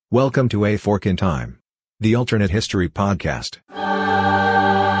Welcome to A Fork in Time, the alternate history podcast.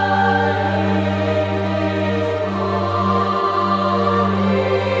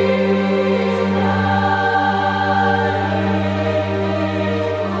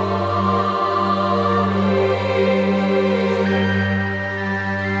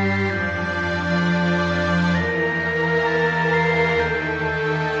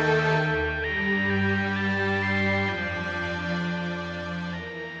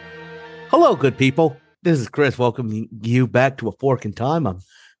 Hello, good people. This is Chris welcoming you back to A Fork in Time. I'm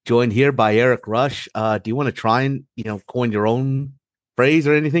joined here by Eric Rush. Do you want to try and, coin your own phrase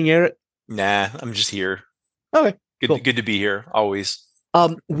or anything, Eric? Nah, I'm just here. Okay, cool. Good to be here, always.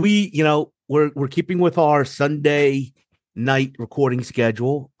 We're keeping with our Sunday night recording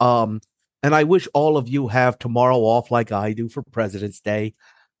schedule. And I wish all of you have tomorrow off like I do for President's Day.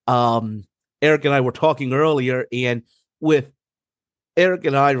 Eric and I were talking earlier, and with Eric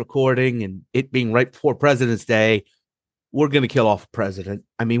and I recording and it being right before President's Day, we're going to kill off a president.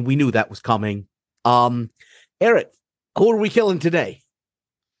 I mean, we knew that was coming. Eric, who are we killing today?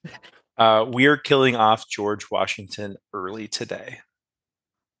 We are killing off George Washington early today.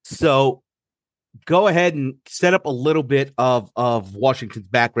 So go ahead and set up a little bit of Washington's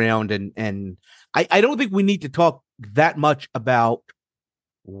background. And I don't think we need to talk that much about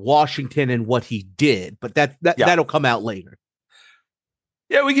Washington and what he did, but that'll come out later.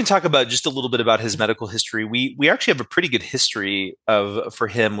 Yeah, we can talk about just a little bit about his medical history. We actually have a pretty good history for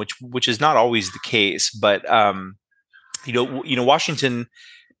him, which is not always the case. But Washington,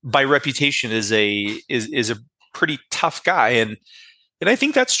 by reputation, is a pretty tough guy, and I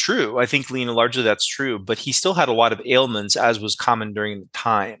think that's true. I think largely that's true. But he still had a lot of ailments, as was common during the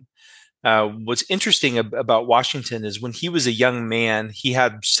time. What's interesting about Washington is when he was a young man, he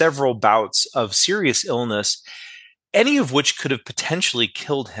had several bouts of serious illness, any of which could have potentially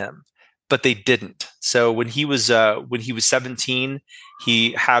killed him, but they didn't. So when he was 17,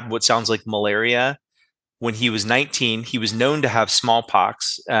 he had what sounds like malaria. When he was 19, he was known to have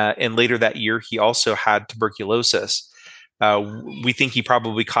smallpox, and later that year, he also had tuberculosis. We think he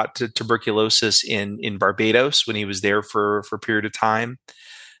probably caught tuberculosis in Barbados when he was there for a period of time.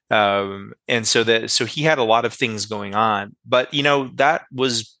 And so he had a lot of things going on, but that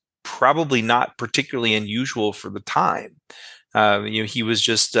was probably not particularly unusual for the time. He was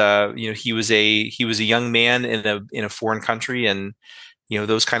just he was a young man in a foreign country, and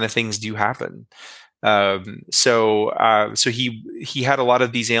those kind of things do happen. So he had a lot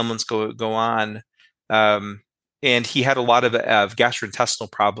of these ailments go on, and he had a lot of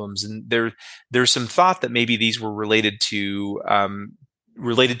gastrointestinal problems, and there's some thought that maybe these were related to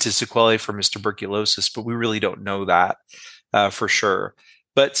sequelae from his tuberculosis, but we really don't know that for sure.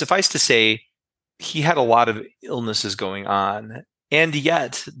 But suffice to say, he had a lot of illnesses going on, and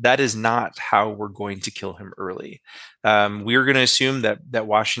yet that is not how we're going to kill him early. We're going to assume that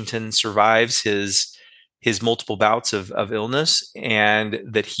Washington survives his multiple bouts of illness, and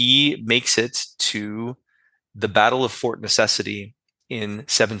that he makes it to the Battle of Fort Necessity in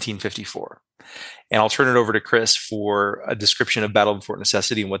 1754. And I'll turn it over to Chris for a description of Battle of Fort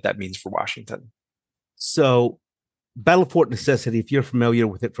Necessity and what that means for Washington. So, Battle of Fort Necessity, if you're familiar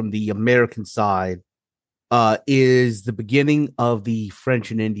with it from the American side, is the beginning of the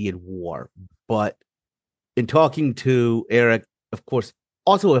French and Indian War. But in talking to Eric, of course,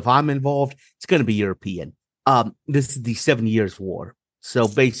 also if I'm involved, it's going to be European. This is the 7 Years' War. So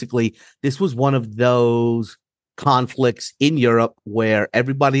basically, this was one of those conflicts in Europe where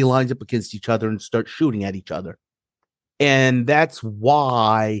everybody lines up against each other and starts shooting at each other. And that's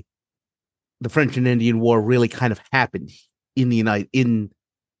why the French and Indian War really kind of happened in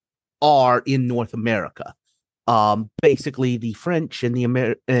North America. Basically, the French and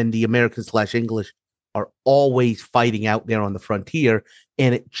the Americans/English are always fighting out there on the frontier,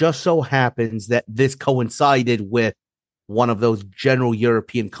 and it just so happens that this coincided with one of those general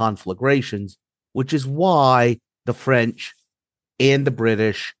European conflagrations, which is why the French and the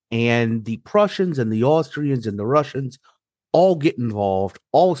British and the Prussians and the Austrians and the Russians all get involved,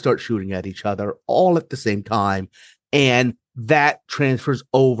 all start shooting at each other, all at the same time. And that transfers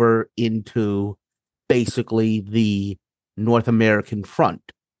over into basically the North American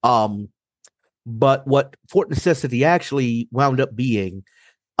front. But what Fort Necessity actually wound up being,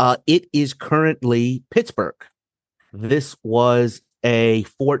 it is currently Pittsburgh. This was a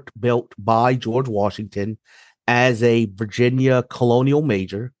fort built by George Washington as a Virginia colonial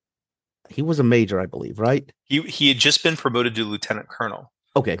major. He was a major, I believe, right? He had just been promoted to lieutenant colonel.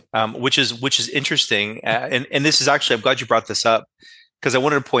 Okay, which is interesting, and this is actually, I'm glad you brought this up, because I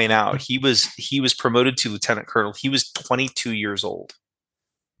wanted to point out he was promoted to lieutenant colonel. He was 22 years old.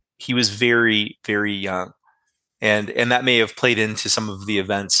 he was very, very young, and that may have played into some of the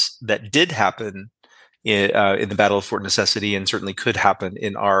events that did happen in the Battle of Fort Necessity, and certainly could happen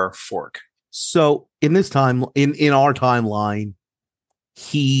in our fork. So in this time, in our timeline,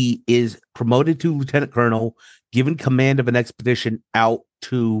 he is promoted to lieutenant colonel, given command of an expedition out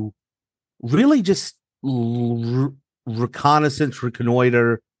to really just reconnaissance,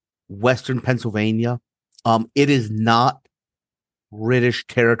 reconnoiter Western Pennsylvania. It is not British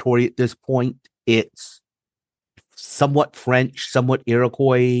territory at this point. It's somewhat French, somewhat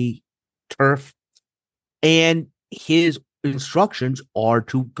Iroquois turf. And his instructions are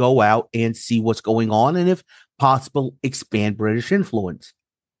to go out and see what's going on, and if possible, expand British influence.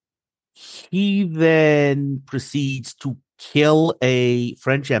 He then proceeds to kill a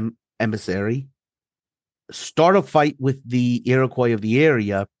French emissary, start a fight with the Iroquois of the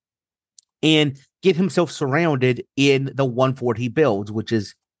area, and get himself surrounded in the one fort he builds, which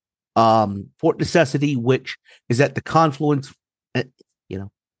is Fort Necessity, which is at the confluence.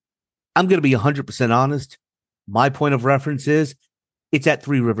 I'm going to be 100% honest. My point of reference is it's at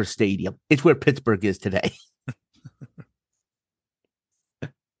Three Rivers Stadium. It's where Pittsburgh is today.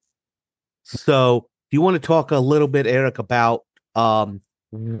 So, do you want to talk a little bit, Eric, about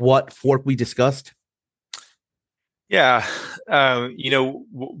what fort we discussed? Yeah,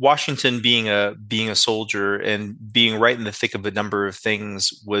 Washington being a soldier and being right in the thick of a number of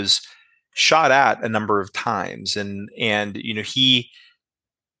things was shot at a number of times, and he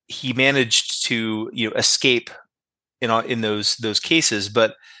managed to escape in those cases,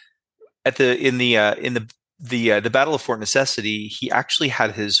 but in the Battle of Fort Necessity, he actually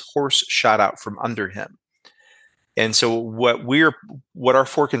had his horse shot out from under him. And so what our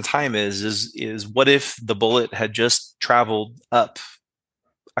fork in time is what if the bullet had just traveled up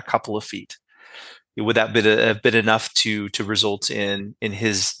a couple of feet? Would that have been enough to result in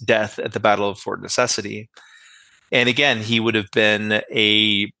his death at the Battle of Fort Necessity? And again, he would have been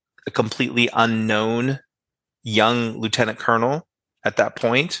a completely unknown young lieutenant colonel at that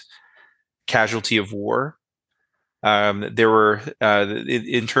point, casualty of war. There were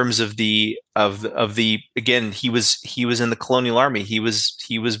in terms of the again, he was in the colonial army. He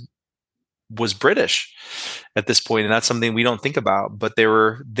was British at this point, and that's something we don't think about. But there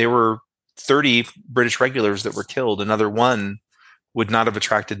were 30 British regulars that were killed. Another one would not have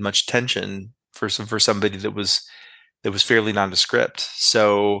attracted much attention for somebody that was fairly nondescript.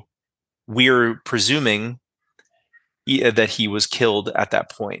 So we're presuming that he was killed at that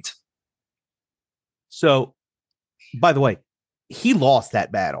point. So, by the way, he lost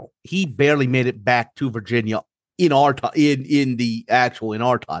that battle. He barely made it back to Virginia in our in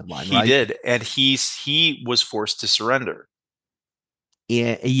our timeline. He did, and he was forced to surrender.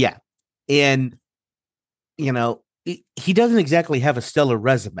 Yeah, and he doesn't exactly have a stellar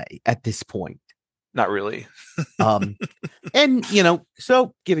resume at this point. Not really. And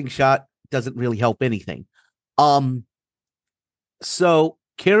so getting shot doesn't really help anything. So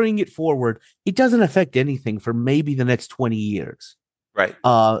carrying it forward, it doesn't affect anything for maybe the next 20 years. Right.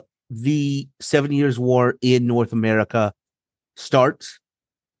 The 7 Years' War in North America starts.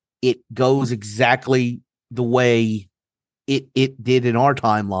 It goes exactly the way it did in our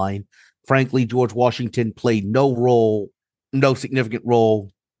timeline. Frankly, George Washington played no significant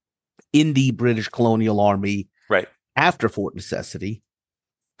role in the British colonial army right after Fort Necessity.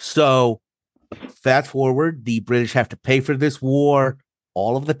 So fast forward, the British have to pay for this war.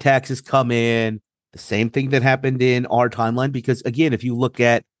 All of the taxes come in. The same thing that happened in our timeline, because again, if you look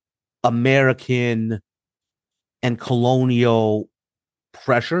at American and colonial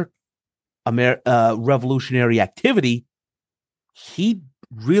pressure, revolutionary activity, he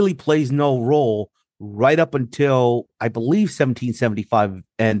really plays no role right up until, I believe, 1775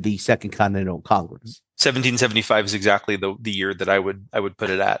 and the Second Continental Congress. 1775 is exactly the year that I would put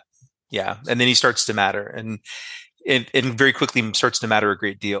it at. Yeah, and then he starts to matter, and very quickly starts to matter a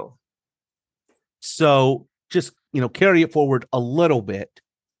great deal. So just carry it forward a little bit.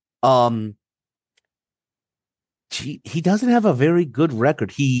 He doesn't have a very good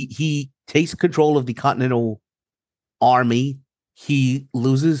record. He takes control of the Continental Army. He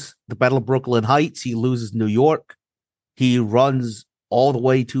loses the Battle of Brooklyn Heights. He loses New York. He runs all the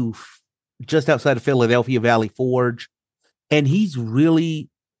way to just outside of Philadelphia, Valley Forge. And he's really,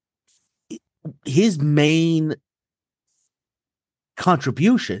 his main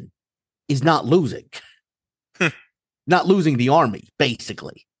contribution is not losing. Not losing the army,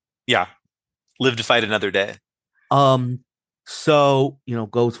 basically. Yeah. Live to fight another day. So,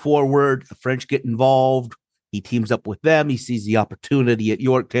 goes forward. The French get involved. He teams up with them. He sees the opportunity at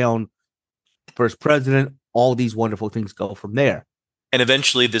Yorktown. First president. All these wonderful things go from there. And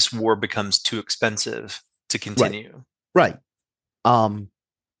eventually this war becomes too expensive to continue. Right.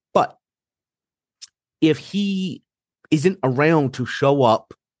 But if he isn't around to show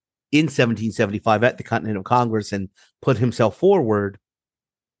up in 1775 at the Continental Congress and put himself forward,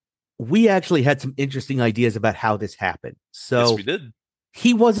 we actually had some interesting ideas about how this happened. So Yes, we did.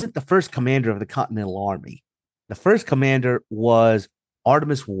 He wasn't the first commander of the Continental Army. The first commander was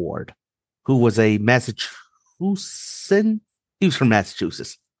Artemus Ward, who was a Massachusettsian. He was from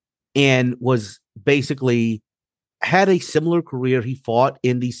Massachusetts and was basically had a similar career. He fought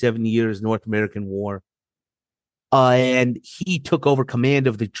in the 7 Years North American War. And he took over command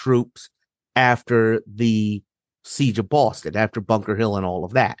of the troops after the siege of Boston, after Bunker Hill and all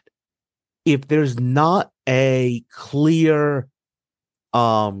of that. If there's not a clear,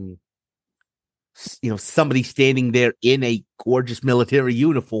 somebody standing there in a gorgeous military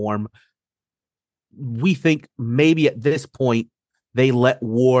uniform, we think maybe at this point they let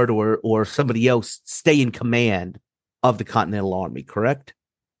Ward or somebody else stay in command of the Continental Army, correct?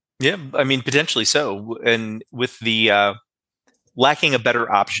 Yeah, I mean, potentially so. And with the lacking a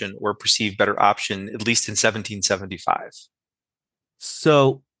better option or perceived better option, at least in 1775.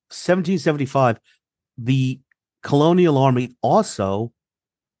 So 1775, the colonial army also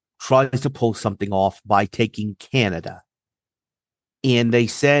tries to pull something off by taking Canada. And they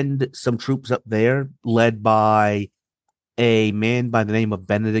send some troops up there led by a man by the name of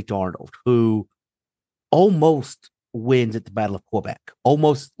Benedict Arnold, who almost wins at the Battle of Quebec,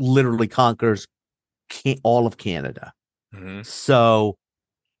 almost literally conquers all of Canada. Mm-hmm. So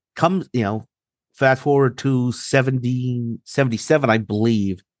fast forward to 1777, I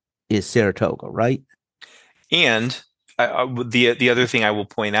believe, is Saratoga, right? And the other thing I will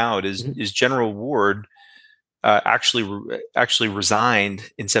point out is General Ward actually resigned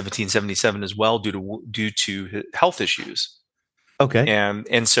in 1777 as well due to health issues. Okay.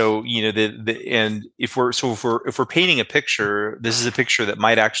 And so and if we're painting a picture, this is a picture that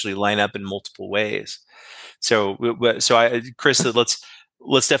might actually line up in multiple ways. So Chris, let's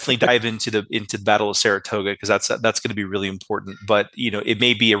definitely dive into the Battle of Saratoga, because that's going to be really important. But it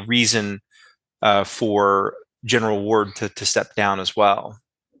may be a reason for General Ward to step down as well,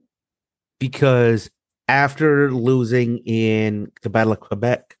 because after losing in the Battle of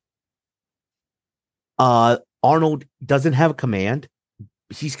Quebec, Arnold doesn't have a command.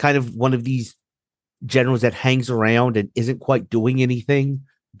 He's kind of one of these generals that hangs around and isn't quite doing anything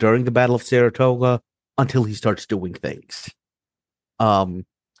during the Battle of Saratoga until he starts doing things.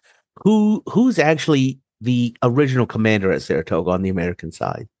 Who's actually the original commander at Saratoga on the American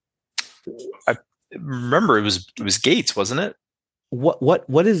side? I remember it was Gates, wasn't it?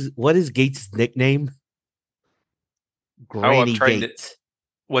 What is Gates' nickname? Granny Gates.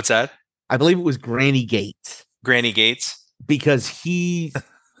 What's that? I believe it was Granny Gates. Granny Gates, because he's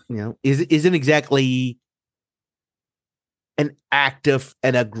isn't exactly an active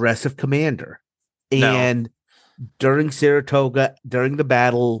and aggressive commander. And during Saratoga, during the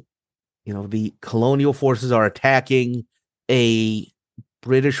battle, the colonial forces are attacking a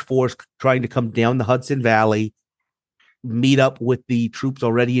British force trying to come down the Hudson Valley, meet up with the troops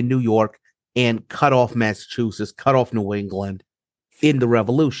already in New York, and cut off Massachusetts, cut off New England in the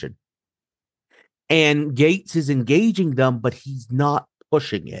Revolution. And Gates is engaging them, but he's not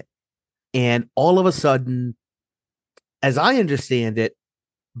pushing it. And all of a sudden, as I understand it,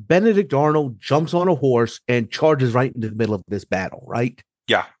 Benedict Arnold jumps on a horse and charges right into the middle of this battle, right?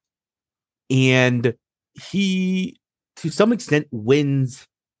 Yeah. And he, to some extent, wins,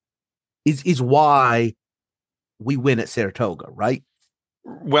 is why we win at Saratoga, right?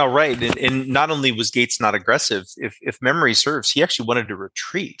 Well, right. And not only was Gates not aggressive, if memory serves, he actually wanted to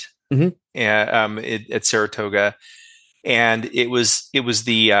retreat at Saratoga. And it was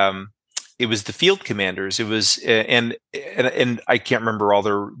the field commanders. It was and I can't remember all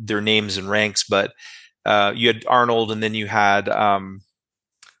their names and ranks, but you had Arnold, and then you had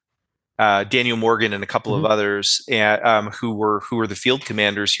Daniel Morgan and a couple of others, who were the field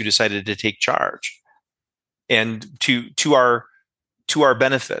commanders who decided to take charge, and to our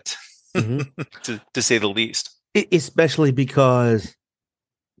benefit, to say the least. Especially because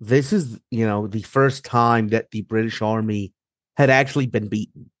this is the first time that the British Army had actually been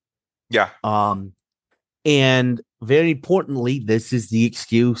beaten. Yeah. And very importantly, this is the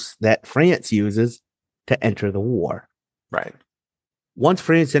excuse that France uses to enter the war. Right. Once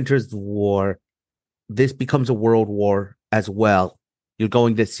France enters the war, this becomes a world war as well. You're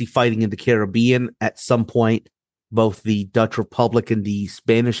going to see fighting in the Caribbean at some point. Both the Dutch Republic and the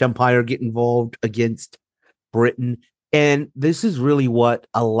Spanish Empire get involved against Britain. And this is really what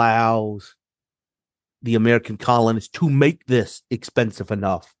allows the American colonists to make this expensive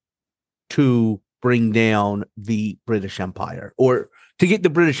enough to bring down the British Empire, or to get the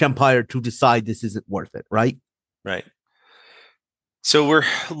British Empire to decide this isn't worth it, right? Right. So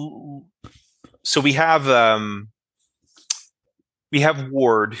we have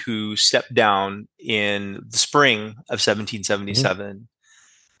Ward, who stepped down in the spring of 1777,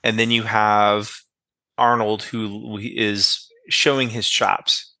 and then you have Arnold, who is showing his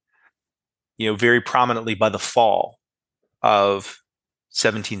chops, very prominently by the fall of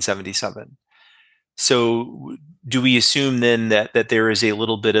 1777. So do we assume then that there is a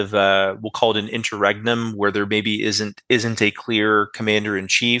little bit of we'll call it an interregnum, where there maybe isn't a clear commander in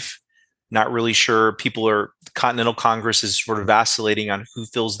chief? Not really sure. Continental Congress is sort of vacillating on who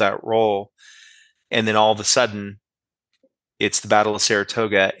fills that role. And then all of a sudden it's the Battle of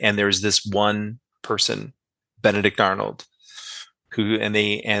Saratoga, and there's this one person, Benedict Arnold, and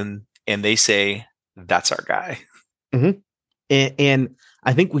they say, that's our guy. Mm-hmm. And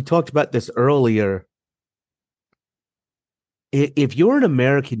I think we talked about this earlier. If you're an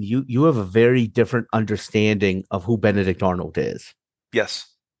American, you have a very different understanding of who Benedict Arnold is. Yes.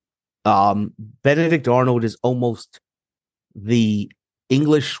 Benedict Arnold is almost the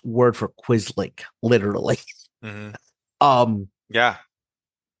English word for Quisling, literally. Mm-hmm. Yeah.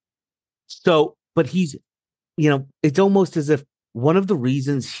 So, but he's, it's almost as if one of the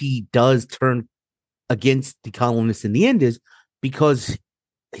reasons he does turn against the colonists in the end is because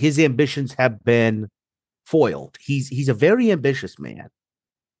his ambitions have been foiled. He's a very ambitious man.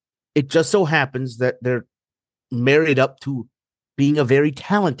 It just so happens that they're married up to being a very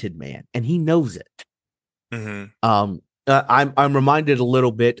talented man, and he knows it. Mm-hmm. I'm reminded a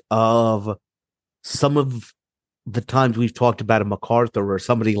little bit of some of the times we've talked about a MacArthur or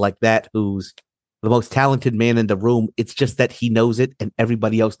somebody like that, who's the most talented man in the room. It's just that he knows it, and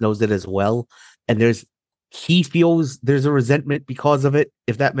everybody else knows it as well. And he feels there's a resentment because of it,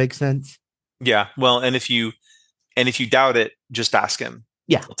 if that makes sense. Yeah. Well, and if you doubt it, just ask him.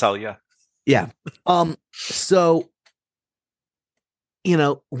 Yeah. He'll tell you. Yeah. So,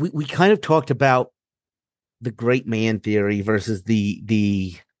 we kind of talked about the great man theory versus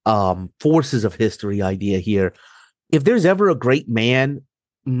the forces of history idea here. If there's ever a great man,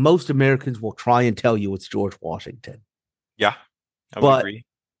 most Americans will try and tell you it's George Washington. Yeah, I would agree.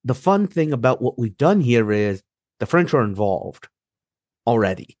 The fun thing about what we've done here is the French are involved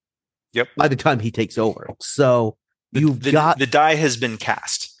already. Yep. By the time he takes over. So the die has been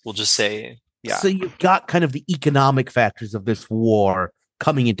cast. We'll just say, yeah. So you've got kind of the economic factors of this war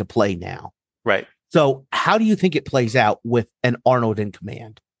coming into play now. Right. So how do you think it plays out with an Arnold in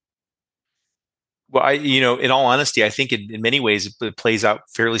command? Well, in all honesty, I think in many ways it plays out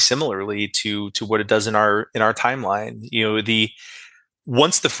fairly similarly to what it does in our timeline.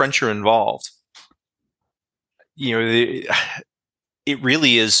 Once the French are involved, it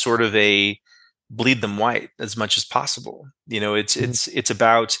really is sort of a bleed them white as much as possible. It's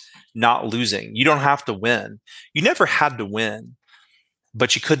about not losing. You don't have to win. You never had to win,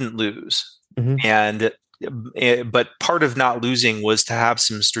 but you couldn't lose. Mm-hmm. But part of not losing was to have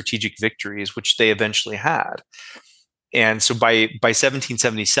some strategic victories, which they eventually had. And so by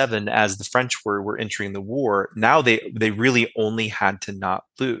 1777, as the French were entering the war, now they really only had to not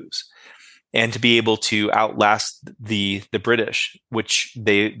lose, and to be able to outlast the British, which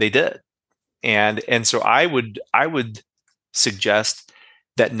they did. And so I would suggest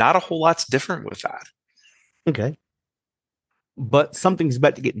that not a whole lot's different with that. Okay. But something's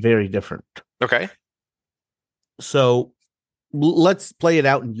about to get very different. Okay. So let's play it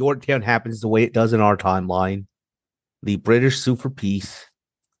out, and Yorktown happens the way it does in our timeline. The British sue for peace,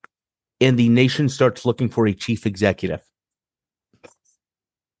 and the nation starts looking for a chief executive.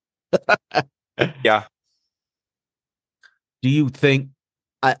 Yeah. Do you think?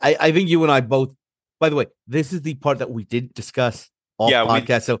 I think you and I both. By the way, this is the part that we didn't discuss off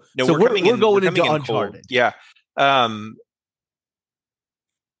podcast. We're going into Uncharted. Cold. Yeah.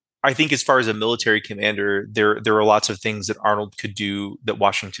 I think as far as a military commander, there are lots of things that Arnold could do that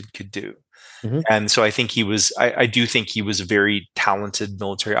Washington could do. Mm-hmm. And so I think I do think he was a very talented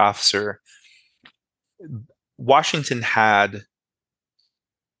military officer. Washington had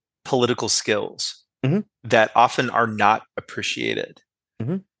political skills that often are not appreciated.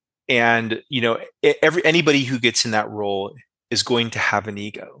 Mm-hmm. And, anybody who gets in that role is going to have an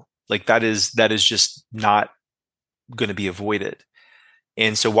ego. Like that is just not going to be avoided.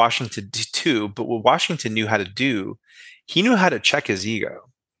 And so Washington too, but what Washington knew how to do, he knew how to check his ego.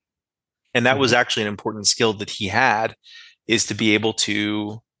 And that was actually an important skill that he had, is to be able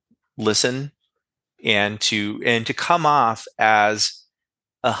to listen and to come off as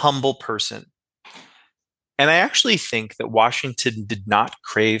a humble person. And I actually think that Washington did not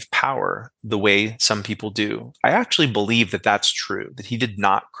crave power the way some people do. I actually believe that that's true, that he did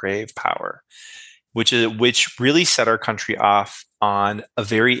not crave power, which really set our country off on a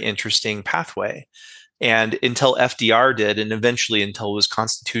very interesting pathway. And until FDR did, and eventually until it was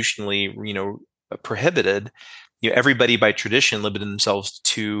constitutionally, prohibited, everybody by tradition limited themselves to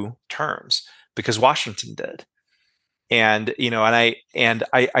 2 terms because Washington did. And I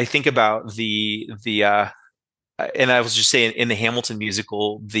think about and I was just saying in the Hamilton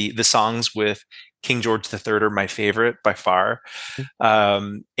musical, the songs with King George III are my favorite by far.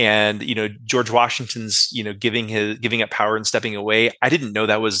 And George Washington's giving up power and stepping away. I didn't know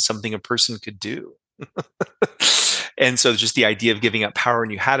that was something a person could do. And so just the idea of giving up power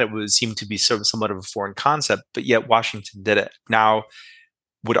when you had it seemed to be somewhat of a foreign concept, but yet Washington did it. Now,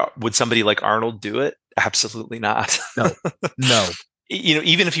 would somebody like Arnold do it? Absolutely not. No.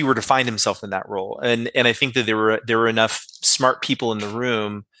 Even if he were to find himself in that role, and I think that there were enough smart people in the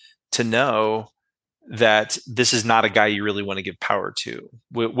room to know that this is not a guy you really want to give power to,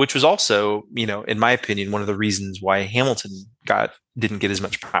 which was also, in my opinion, one of the reasons why Hamilton didn't get as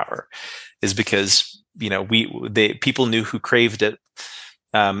much power, is because people knew who craved it,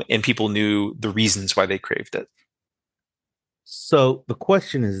 and people knew the reasons why they craved it. So the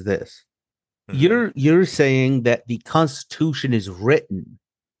question is this: you're saying that the Constitution is written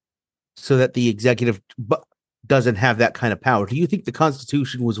so that the executive doesn't have that kind of power. Do you think the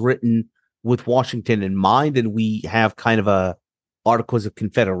Constitution was written with Washington in mind, and we have kind of a Articles of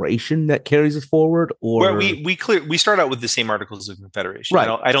Confederation that carries us forward? Or where we start out with the same Articles of Confederation,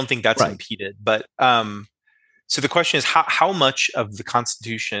 right? I don't think that's impeded, but so the question is how much of the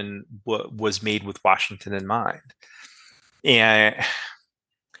Constitution was made with Washington in mind, and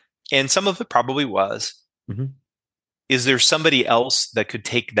some of it probably was. Mm-hmm. Is there somebody else that could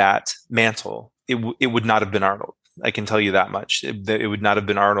take that mantle? It would not have been Arnold. I can tell you that much. It would not have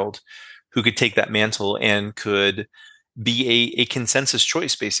been Arnold who could take that mantle and could be a consensus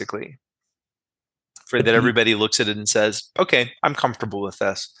choice, basically, for that everybody looks at it and says, okay, I'm comfortable with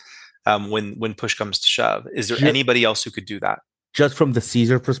this. When push comes to shove, is there anybody else who could do that? Just from the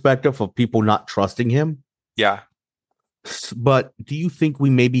Caesar perspective of people not trusting him? Yeah. But do you think we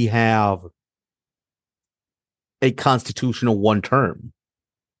maybe have a constitutional 1 term?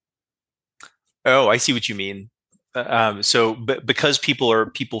 Oh, I see what you mean. So because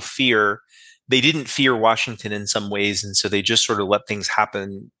people fear, they didn't fear Washington in some ways, and so they just sort of let things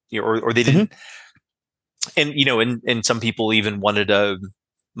happen, or they didn't. And some people even wanted a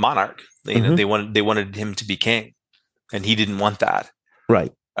monarch. They wanted him to be king, and he didn't want that.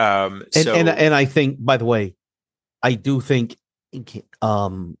 Right. And I think, by the way, I do think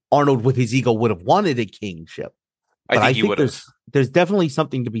Arnold with his ego would have wanted a kingship. But I think there's definitely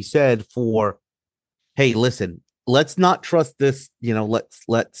something to be said for, hey, listen, let's not trust this.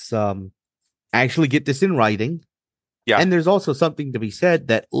 Let's actually get this in writing. Yeah. And there's also something to be said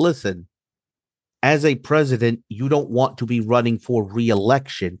that, listen, as a president, you don't want to be running for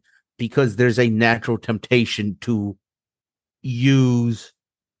re-election because there's a natural temptation to use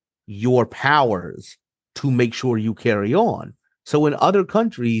your powers to make sure you carry on. So in other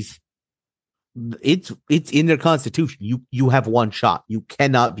countries, it's in their constitution. You have 1 shot. You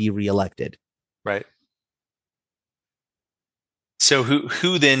cannot be reelected. Right. So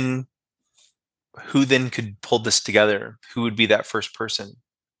who then could pull this together? Who would be that first person?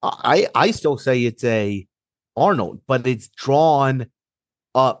 I still say it's a Arnold, but it's drawn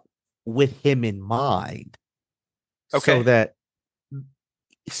up with him in mind. Okay.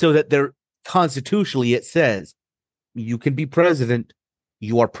 So that they're constitutionally, it says you can be president.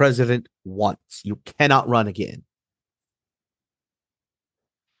 You are president once. You cannot run again.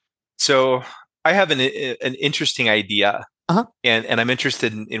 So I have an interesting idea, and I'm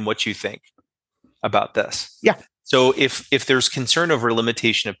interested in what you think about this. Yeah. So if there's concern over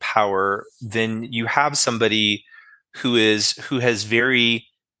limitation of power, then you have somebody who has very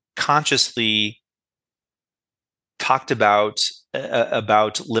consciously talked about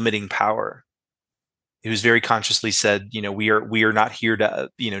limiting power, who's very consciously said, we are not here to,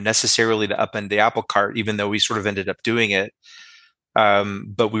 necessarily to upend the apple cart, even though we sort of ended up doing it.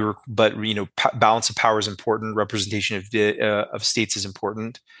 But balance of power is important. Representation of states is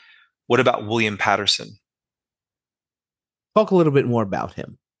important. What about William Patterson? Talk a little bit more about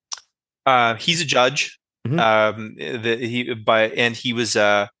him. He's a judge. He had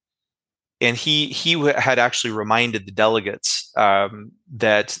actually reminded the delegates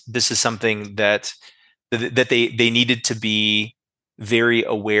that this is something that they needed to be very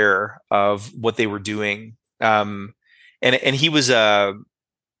aware of what they were doing. And he was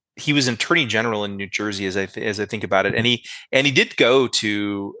he was attorney general in New Jersey, as I think about it, and he did go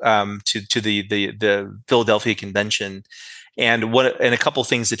to the Philadelphia Convention, and a couple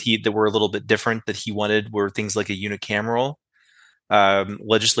things that were a little bit different that he wanted were things like a unicameral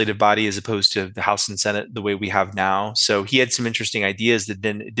legislative body as opposed to the House and Senate the way we have now. So he had some interesting ideas that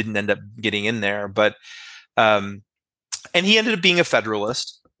didn't end up getting in there, but and he ended up being a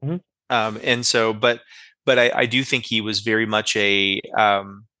Federalist. Mhm. And so, but I do think he was very much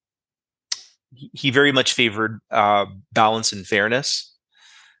he very much favored balance and fairness.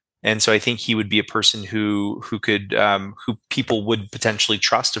 And so I think he would be a person who people would potentially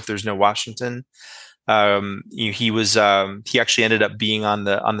trust if there's no Washington. He actually ended up being on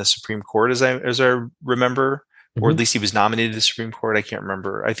the Supreme Court as I remember, or at Mhm. least he was nominated to the Supreme Court. I can't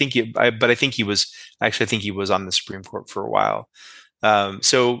remember. I think he was on the Supreme Court for a while.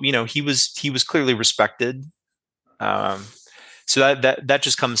 So he was clearly respected. So that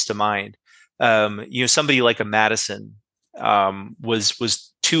just comes to mind. Somebody like a Madison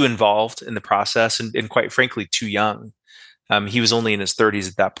was too involved in the process and quite frankly too young. He was only in his 30s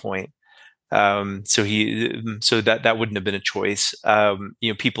at that point. So that wouldn't have been a choice.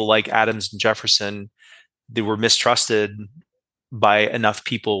 People like Adams and Jefferson, they were mistrusted by enough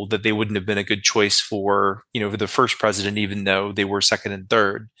people that they wouldn't have been a good choice for the first president, even though they were second and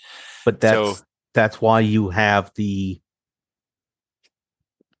third. But that's why you have the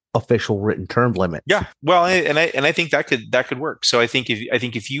official written term limit. Yeah, well, I think that could work. So I think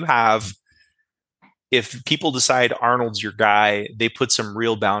if people decide Arnold's your guy, they put some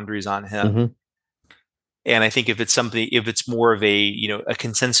real boundaries on him. Mm-hmm. And I think if it's more of a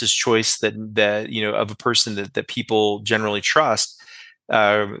consensus choice that of a person that people generally trust,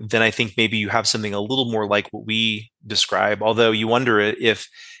 then I think maybe you have something a little more like what we describe. Although you wonder if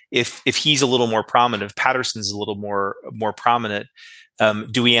he's a little more prominent, if Patterson's a little more prominent,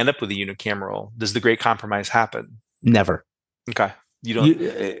 do we end up with a unicameral? Does the Great Compromise happen? Never. Okay.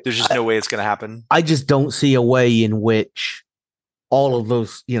 There's just no way it's going to happen. I just don't see a way in which all of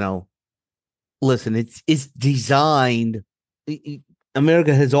those, listen, it's designed.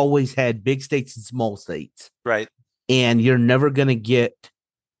 America has always had big states and small states. Right. And you're never going to get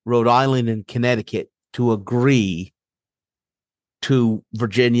Rhode Island and Connecticut to agree to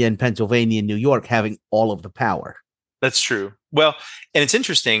Virginia and Pennsylvania and New York having all of the power. That's true. Well, and it's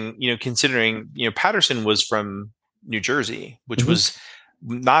interesting, considering, Patterson was from New Jersey, which Mm-hmm. was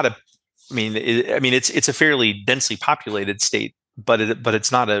not it's a fairly densely populated state, but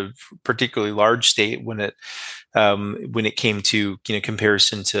it's not a particularly large state when it came to,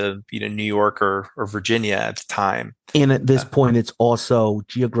 comparison to, New York or Virginia at the time. And at this point, it's also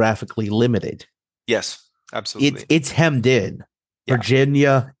geographically limited. Yes, absolutely. It's hemmed in. Yeah.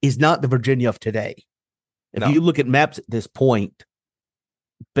 Virginia is not the Virginia of today. If you look at maps at this point,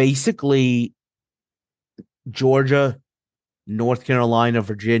 basically Georgia, North Carolina,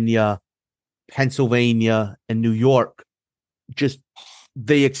 Virginia, Pennsylvania, and New York,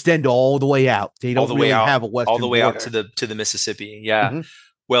 they extend all the way out. They don't really have a western all the way border. out to the Mississippi. Yeah. Mm-hmm.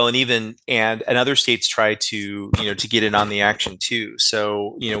 Well, and other states try to get in on the action too.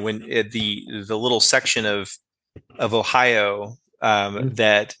 So when the little section of Ohio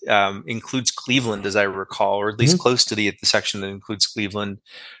that includes Cleveland, as I recall, or at least Mm-hmm. close to the section that includes Cleveland,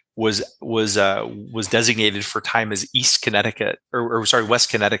 was designated for time as East Connecticut, or sorry, West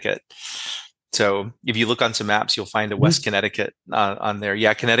Connecticut. So if you look on some maps, you'll find a West Connecticut on there.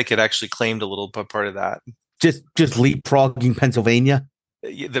 Yeah, Connecticut actually claimed a little part of that. Just leapfrogging Pennsylvania.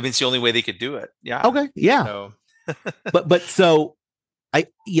 That means the only way they could do it. Yeah. Okay. Yeah. So. but so I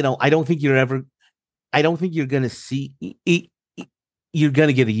don't think you're going to see. You're going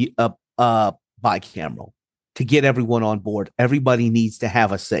to get a bicameral to get everyone on board. Everybody needs to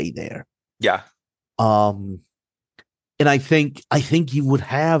have a say there. Yeah. And I think you would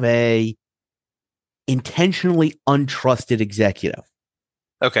have a intentionally untrusted executive.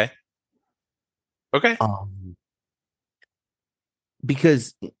 Okay.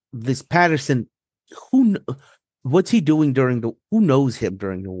 Because this Patterson, what's he doing who knows him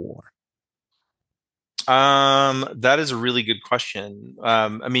during the war? That is a really good question.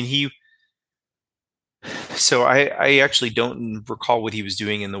 So I actually don't recall what he was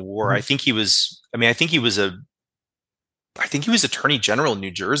doing in the war. Mm-hmm. I think he was attorney general in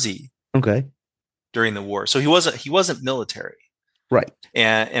New Jersey. Okay. During the war. So he wasn't military. Right.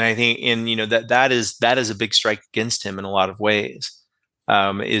 And I think, that is a big strike against him in a lot of ways.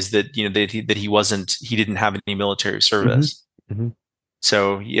 Is that, he didn't have any military service. Mm-hmm.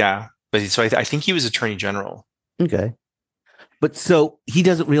 So, yeah. But so I think he was attorney general. Okay. But so he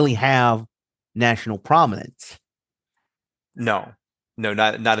doesn't really have national prominence. No. No,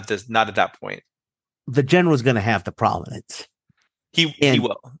 not at that point. The general's going to have the prominence. He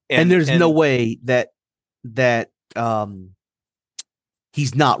will. And there's no way that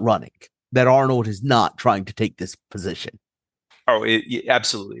he's not running, that Arnold is not trying to take this position. Oh,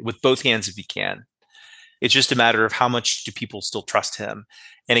 absolutely. With both hands if he can. It's just a matter of how much do people still trust him.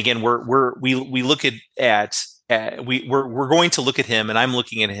 And again, we look at we're going to look at him, and I'm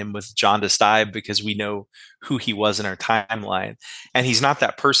looking at him with jaundiced eye because we know who he was in our timeline, and he's not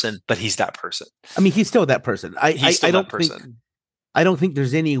that person, but he's that person. I mean, he's still that person. I don't think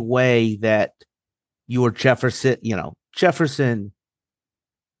there's any way that you were Jefferson. You know, Jefferson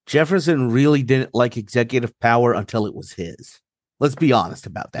really didn't like executive power until it was his. Let's be honest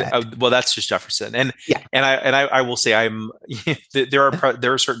about that. Well, that's just Jefferson, and I will say there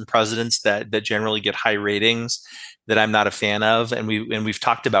are certain presidents that generally get high ratings that I'm not a fan of, and we've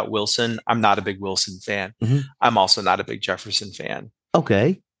talked about Wilson. I'm not a big Wilson fan. Mm-hmm. I'm also not a big Jefferson fan.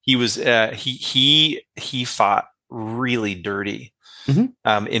 Okay, he was he fought really dirty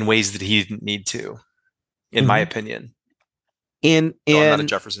in ways that he didn't need to, in my opinion. And I'm not a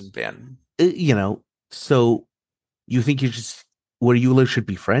Jefferson fan. You know, so you think where you live should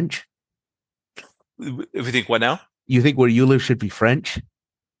be French? If we think what now? You think where you live should be French?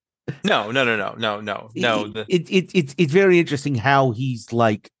 No. It's very interesting how he's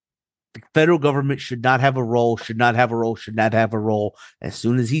like, the federal government should not have a role. As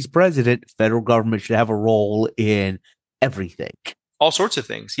soon as he's president, federal government should have a role in everything. All sorts of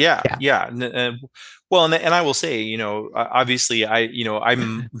things. Yeah. Well, and I will say, you know, obviously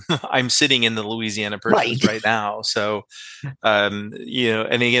I'm sitting in the Louisiana Purchase right now. So, you know,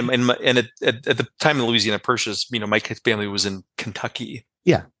 and again, and at the time of the Louisiana Purchase, you know, my family was in Kentucky.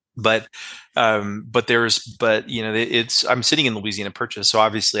 Yeah. But you know, I'm sitting in the Louisiana Purchase. So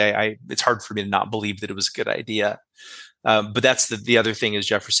obviously it's hard for me to not believe that it was a good idea. But that's the other thing is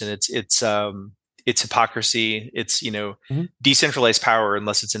Jefferson. It's hypocrisy. It's, you know, decentralized power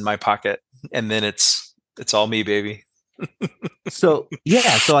unless it's in my pocket, and then it's all me, baby. So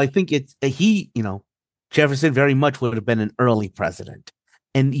I think it's you know, Jefferson very much would have been an early president,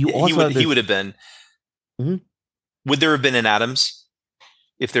 and he would have been. Mm-hmm. Would there have been an Adams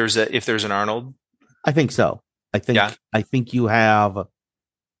if there's an Arnold? I think so. I think you have.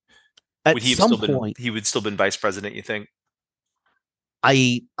 At some point, he would still been vice president. You think?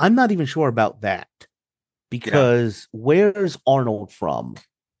 I'm not even sure about that, because where's Arnold from?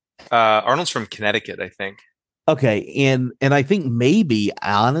 Arnold's from Connecticut, I think. Okay, and I think maybe,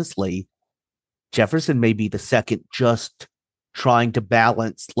 honestly, Jefferson may be the second, just trying to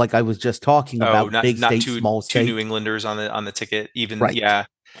balance, like I was just talking about, big state, small state. 2 New Englanders on the ticket, even. Right. Yeah.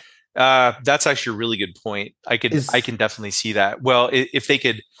 That's actually a really good point. I can definitely see that. Well, if they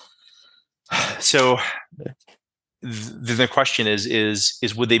could, so the question is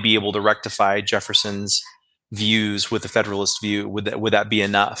would they be able to rectify Jefferson's views with the Federalist view? Would that be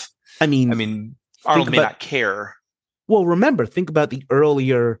enough? I mean, Arnold may not care. Well, remember, think about the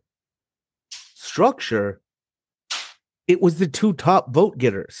earlier structure. It was the 2 top vote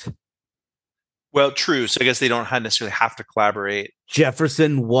getters. Well, true. So I guess they don't necessarily have to collaborate.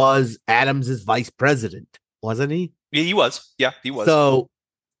 Jefferson was Adams's vice president, wasn't he? Yeah, he was. Yeah, he was. So,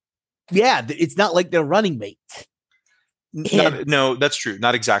 yeah, it's not like they're running mates. No, that's true.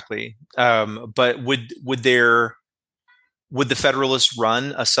 Not exactly. But would the Federalists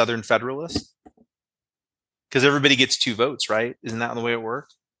run a Southern Federalist? Because everybody gets 2 votes, right? Isn't that the way it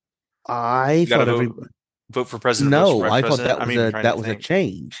worked? I thought vote for president. No, I thought that was a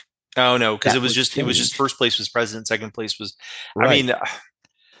change. Oh no, because it was just first place was president, second place was. Right. I mean,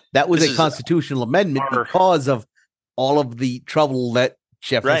 that was a constitutional amendment because of all of the trouble that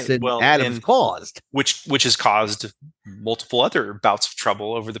Jefferson Adams caused, which has caused multiple other bouts of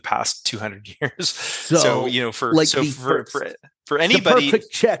trouble over the past 200 years. So you know, for anybody, the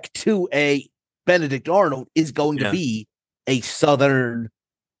perfect check to a Benedict Arnold is going to be a Southern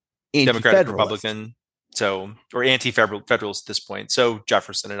Democratic Republican, or anti-federalist at this point. So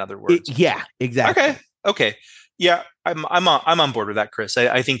Jefferson, in other words. Yeah, exactly. Okay. Yeah, I'm on board with that, Chris.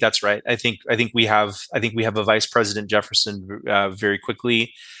 I think that's right. I think we have a Vice President Jefferson very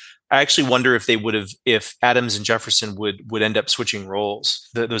quickly. I actually wonder if Adams and Jefferson would end up switching roles,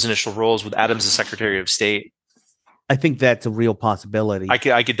 those initial roles, with Adams as Secretary of State. I think that's a real possibility.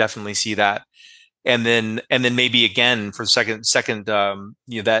 I could definitely see that. And then maybe again for second you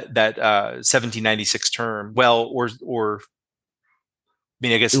know, that 1796 term. Well, or I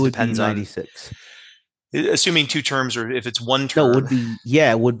mean, I guess it depends on 96. Assuming 2 terms, or if it's 1 No, term.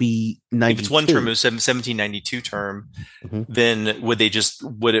 it would be 92. If it's 1 term, it was 1792 term. Mm-hmm. Then would it just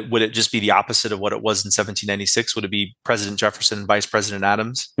be the opposite of what it was in 1796? Would it be President Jefferson and Vice President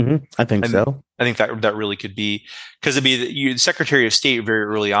Adams? Mm-hmm. I think so. I think that really could be, because it'd be the Secretary of State very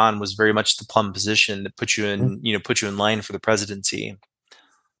early on was very much the plum position that put you in, put you in line for the presidency.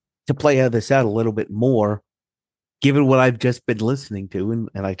 To play this out a little bit more, given what I've just been listening to,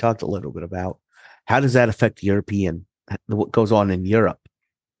 and I talked a little bit about, how does that affect what goes on in Europe?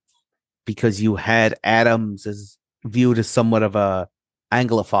 Because you had Adams as viewed as somewhat of a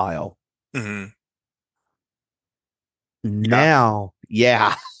Anglophile. Mm-hmm. Now,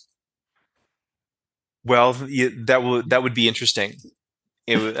 yeah. Well, that would be interesting.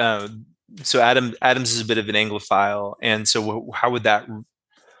 So Adams is a bit of an Anglophile, and so how would that?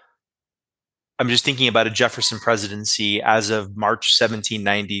 I'm just thinking about a Jefferson presidency as of March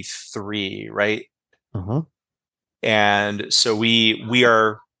 1793, right? Uh-huh. And so we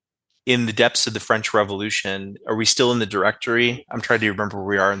are in the depths of the French Revolution. Are we still in the Directory? I'm trying to remember where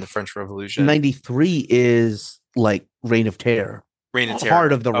we are in the French Revolution. 93 is like Reign of Terror. Reign of Terror.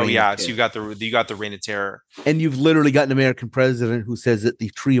 Part of the Reign. Oh yeah, so you got the Reign of Terror, and you've literally got an American president who says that the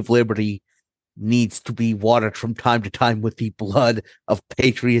Tree of Liberty needs to be watered from time to time with the blood of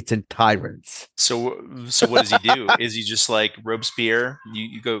patriots and tyrants. So what does he do? Is he just like Robespierre?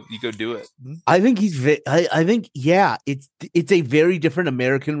 You go do it. I think I think it's a very different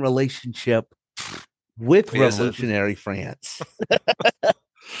American relationship with revolutionary France,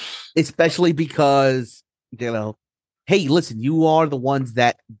 especially because hey, listen, you are the ones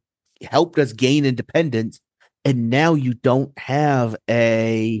that helped us gain independence, and now you don't have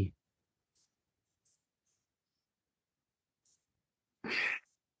a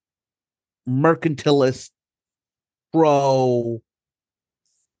mercantilist pro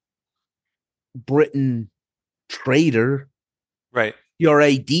Britain trader, right? You're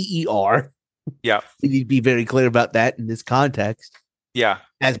a DER. Yeah, you need to be very clear about that in this context. Yeah,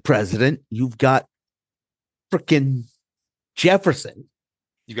 as president, you've got freaking Jefferson.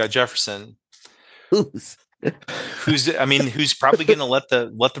 You got Jefferson, who's probably going to let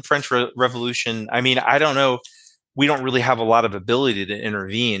the French Revolution. I mean, I don't know. We don't really have a lot of ability to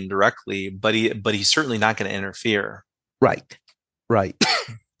intervene directly, but he's certainly not going to interfere. Right.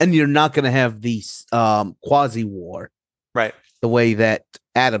 And you're not going to have these quasi war, right? The way that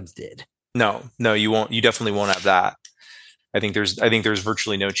Adams did. No, you won't. You definitely won't have that. I think there's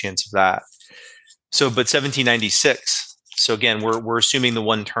virtually no chance of that. So, but 1796. So again, we're assuming the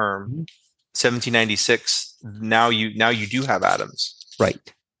 1 term. 1796. Now you do have Adams, right?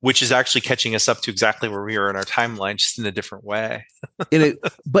 Which is actually catching us up to exactly where we are in our timeline, just in a different way.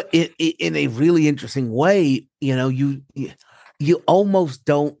 But in a really interesting way, you almost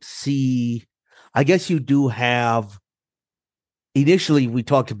don't see. I guess you do have. Initially, we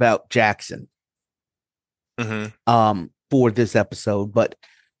talked about Jackson, for this episode, but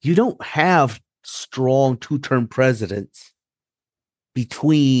you don't have strong 2-term presidents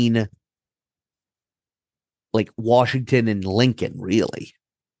between like Washington and Lincoln, really.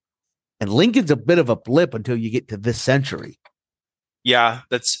 And Lincoln's a bit of a blip until you get to this century. Yeah,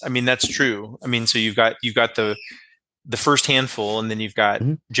 that's true. So you've got the first handful, and then you've got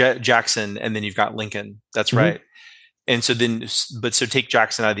Jackson, and then you've got Lincoln. That's right. And so so take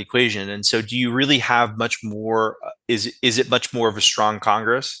Jackson out of the equation. And so do you really have much more? Is it much more of a strong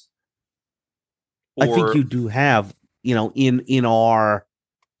Congress? I think you do have, in our.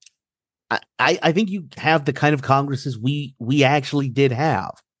 I think you have the kind of Congresses we actually did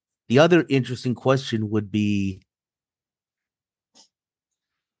have. The other interesting question would be,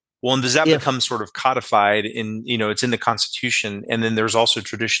 well, and does that become sort of codified in, it's in the Constitution, and then there's also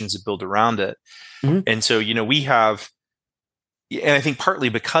traditions that build around it. And so, we have, and I think partly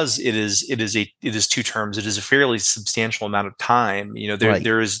because it is 2 terms, it is a fairly substantial amount of time.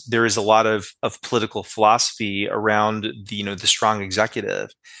 There is a lot of political philosophy around the strong executive.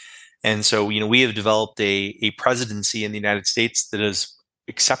 And so, we have developed a presidency in the United States that is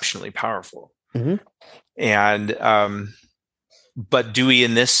exceptionally powerful. And but do we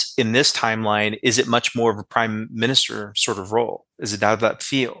in this timeline, is it much more of a prime minister sort of role? Is it how does that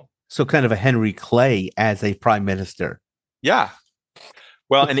feel? So kind of a Henry Clay as a prime minister. Yeah.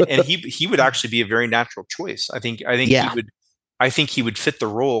 Well, and he would actually be a very natural choice. I think he would fit the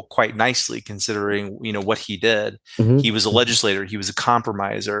role quite nicely, considering what he did. He was a legislator. He was a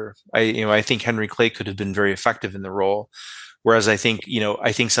compromiser. I think Henry Clay could have been very effective in the role. Whereas I think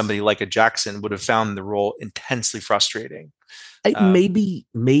somebody like a Jackson would have found the role intensely frustrating. Maybe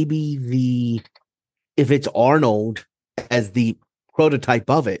if it's Arnold as the prototype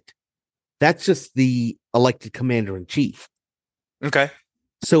of it, that's just the elected commander in chief. Okay.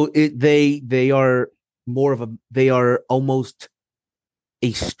 So they are almost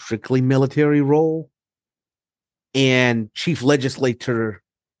a strictly military role, and chief legislator.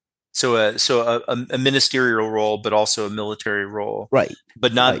 So a ministerial role, but also a military role, Right?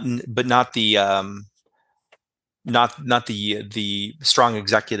 But not the strong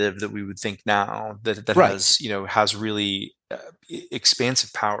executive that we would think now that Right. has really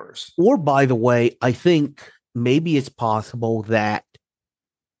expansive powers. Or, by the way, I think maybe it's possible that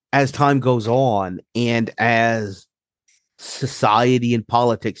as time goes on and as society and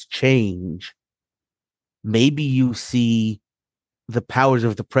politics change, maybe you see the powers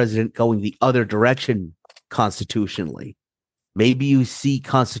of the president going the other direction constitutionally. Maybe you see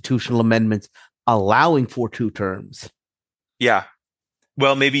constitutional amendments allowing for 2 terms. Yeah.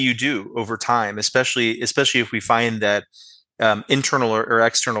 Well, maybe you do over time, especially if we find that internal or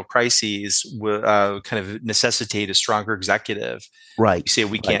external crises will kind of necessitate a stronger executive. Right. You say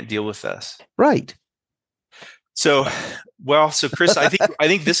we can't deal with this. Right. So Chris, I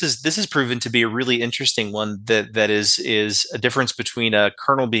think this is proven to be a really interesting one that is a difference between a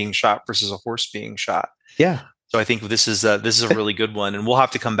colonel being shot versus a horse being shot. Yeah. So I think this is a really good one, and we'll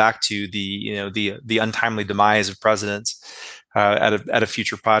have to come back to the untimely demise of presidents at a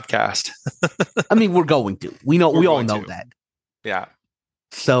future podcast. I mean, we're going to. We all know that. Yeah.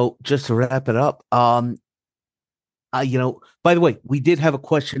 So just to wrap it up, by the way, we did have a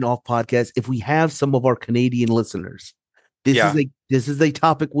question off podcast. If we have some of our Canadian listeners, this is a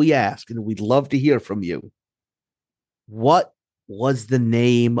topic we ask, and we'd love to hear from you. What was the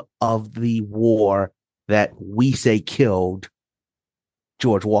name of the war that we say killed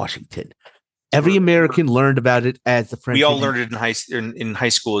George Washington? Every American learned about it as the French. We all learned it in high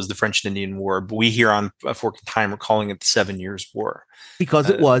school as the French and Indian War, but we here on A Fork in Time are calling it the 7 Years' War because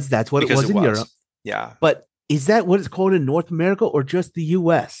that's what it was in Europe. Yeah, but is that what it's called in North America or just the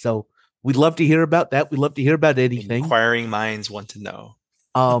U.S.? So we'd love to hear about that. We'd love to hear about anything. Inquiring minds want to know.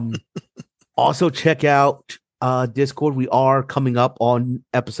 Also check out Discord. We are coming up on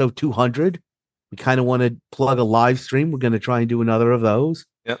episode 200. We kind of want to plug a live stream. We're going to try and do another of those.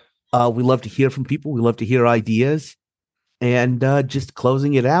 Yep. We love to hear from people. We love to hear ideas. And just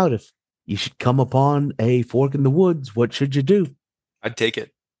closing it out, if you should come upon a fork in the woods, what should you do? I'd take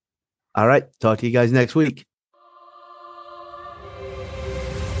it. All right. Talk to you guys next week.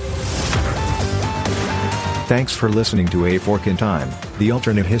 Thanks for listening to A Fork in Time, the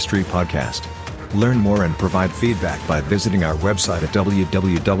alternate history podcast. Learn more and provide feedback by visiting our website at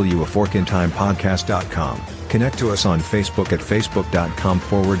www.aforkintimepodcast.com. Connect to us on Facebook at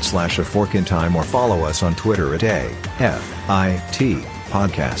facebook.com/aforkintime or follow us on Twitter at AFIT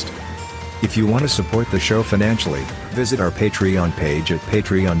Podcast. If you want to support the show financially, visit our Patreon page at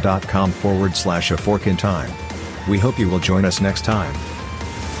patreon.com/aforkintime. We hope you will join us next time.